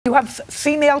You have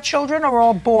female children or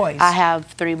all boys? I have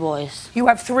 3 boys. You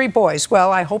have 3 boys.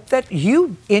 Well, I hope that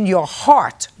you, in your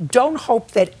heart, don't hope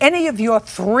that any of your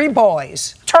 3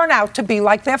 boys turn out to be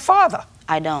like their father.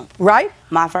 I don't. Right?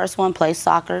 My first one plays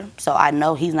soccer, so I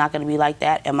know he's not going to be like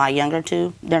that. And my younger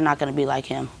 2, they're not going to be like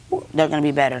him. They're going to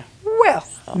be better. Well,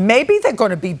 maybe they're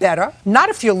going to be better. Not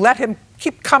if you let him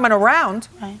keep coming around.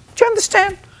 Right. Do you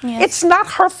understand? Yes. It's not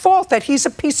her fault that he's a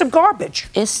piece of garbage.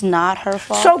 It's not her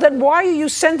fault. So then why are you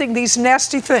sending these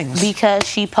nasty things? Because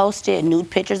she posted nude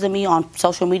pictures of me on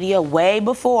social media way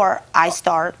before I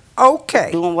start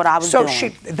doing what I was doing. So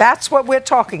that's what we're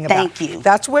talking about. Thank you.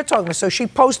 That's what we're talking about. So she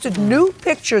posted nude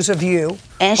pictures of you.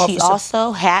 And she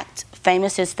also hacked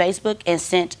Famous's Facebook and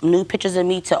sent nude pictures of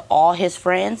me to all his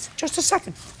friends. Just a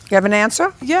second. You have an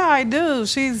answer? Yeah, I do.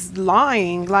 She's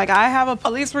lying. Like, I have a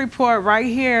police report right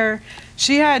here.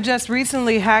 She had just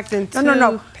recently hacked into...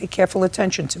 No. Pay careful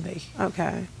attention to me.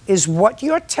 Okay. Is what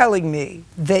you're telling me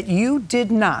that you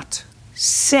did not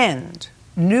send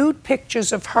nude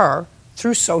pictures of her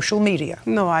through social media?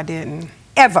 No, I didn't.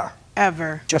 Ever?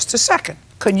 Ever. Just a second.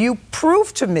 Can you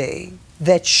prove to me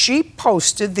that she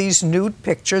posted these nude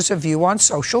pictures of you on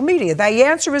social media? The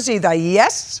answer is either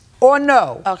yes or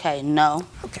no. Okay, no.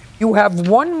 Okay. You have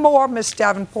one more, Miss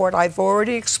Davenport. I've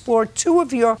already explored 2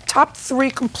 of your top 3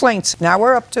 complaints. Now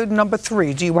we're up to number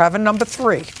 3. Do you have a number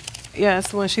 3?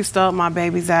 Yes, when she stole my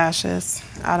baby's ashes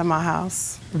out of my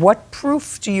house. What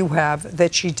proof do you have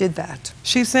that she did that?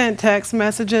 She sent text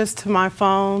messages to my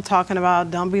phone talking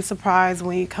about, don't be surprised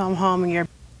when you come home and your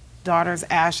daughter's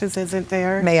ashes isn't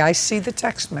there. May I see the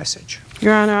text message?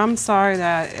 Your Honor, I'm sorry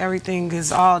that everything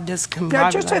is all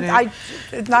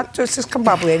discombobulated. Not just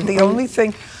discombobulated. The only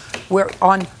thing, we're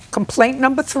on complaint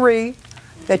number 3,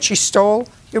 that she stole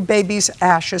your baby's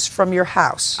ashes from your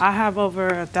house. I have over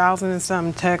 1,000 and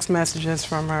some text messages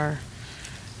from her.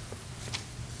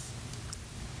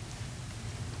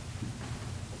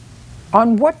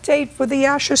 On what date were the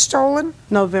ashes stolen?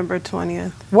 November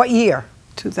 20th. What year?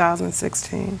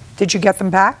 2016. Did you get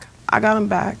them back? I got them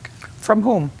back. From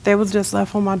whom? They was just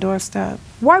left on my doorstep.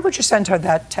 Why would you send her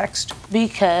that text?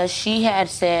 Because she had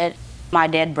said my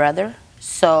dead brother,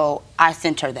 so I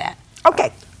sent her that.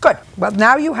 Okay, good. Well,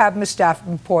 now you have, Miss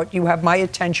Davenport, you have my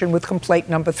attention with complaint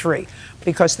number 3,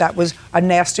 because that was a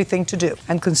nasty thing to do.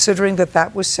 And considering that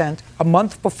that was sent a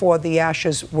month before the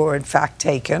ashes were in fact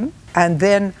taken, and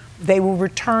then they were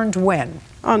returned when?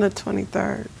 On the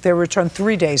 23rd. They were returned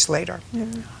 3 days later. Yeah.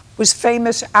 Was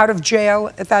Famous out of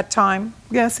jail at that time?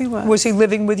 Yes, he was. Was he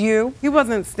living with you? He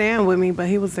wasn't staying with me, but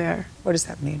he was there. What does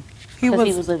that mean? He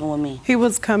was living with me. He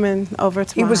was coming over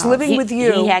to my house. He was living with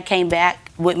you. He had came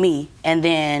back with me, and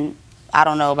then I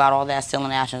don't know about all that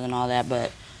stealing ashes and all that,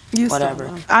 but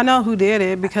whatever. I know who did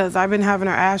it because I've been having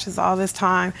her ashes all this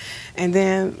time, and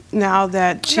then now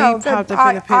that she popped up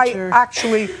in the picture.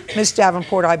 Actually, Miss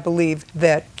Davenport, I believe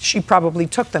that she probably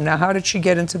took them. Now, how did she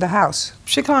get into the house?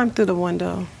 She climbed through the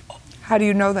window. How do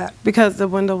you know that? Because the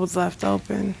window was left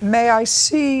open. May I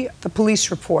see the police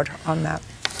report on that?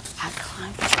 I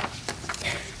climbed.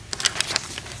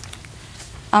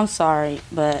 I'm sorry,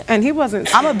 but... And he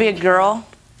wasn't... I'm a big girl.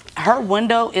 Her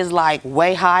window is like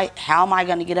way high. How am I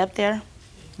going to get up there?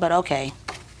 But okay.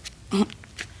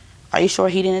 Are you sure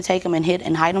he didn't take him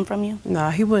and hide him from you? No,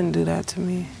 he wouldn't do that to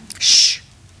me. Shh.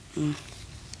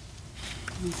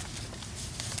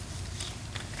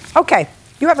 Okay,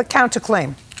 you have a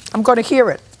counterclaim. I'm going to hear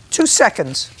it. 2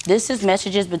 seconds. This is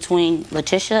messages between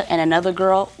Letitia and another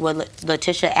girl with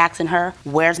Letitia asking her,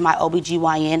 where's my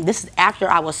OBGYN? This is after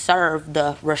I was served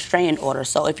the restraining order.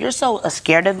 So if you're so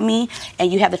scared of me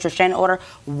and you have this restraining order,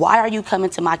 why are you coming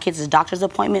to my kids' doctor's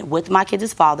appointment with my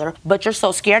kids' father, but you're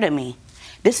so scared of me?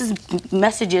 This is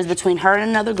messages between her and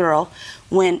another girl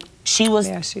when she was...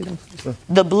 May I see them?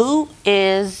 The blue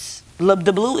is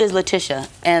Letitia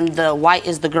and the white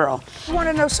is the girl. You want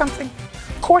to know something?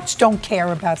 Courts don't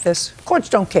care about this. Courts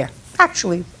don't care,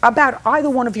 actually, about either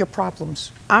one of your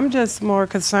problems. I'm just more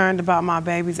concerned about my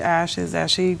baby's ashes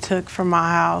that she took from my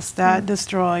house. That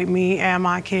destroyed me and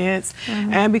my kids.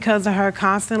 And because of her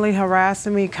constantly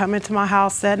harassing me, coming to my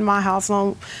house, setting my house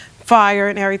on fire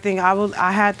and everything,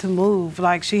 I had to move.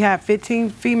 Like, she had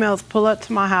 15 females pull up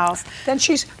to my house. Then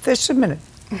just a minute.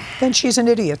 Then she's an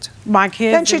idiot. My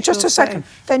kids. Then just a second.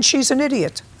 Then she's an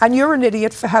idiot. And you're an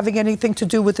idiot for having anything to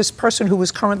do with this person who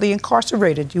is currently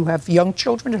incarcerated. You have young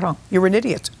children at home. You're an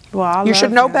idiot. Well, you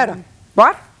should know better.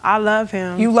 What? I love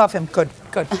him. You love him. Good,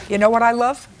 good. You know what I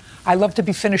love? I love to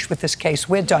be finished with this case.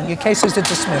 We're done. Your cases are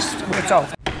dismissed. It's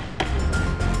over.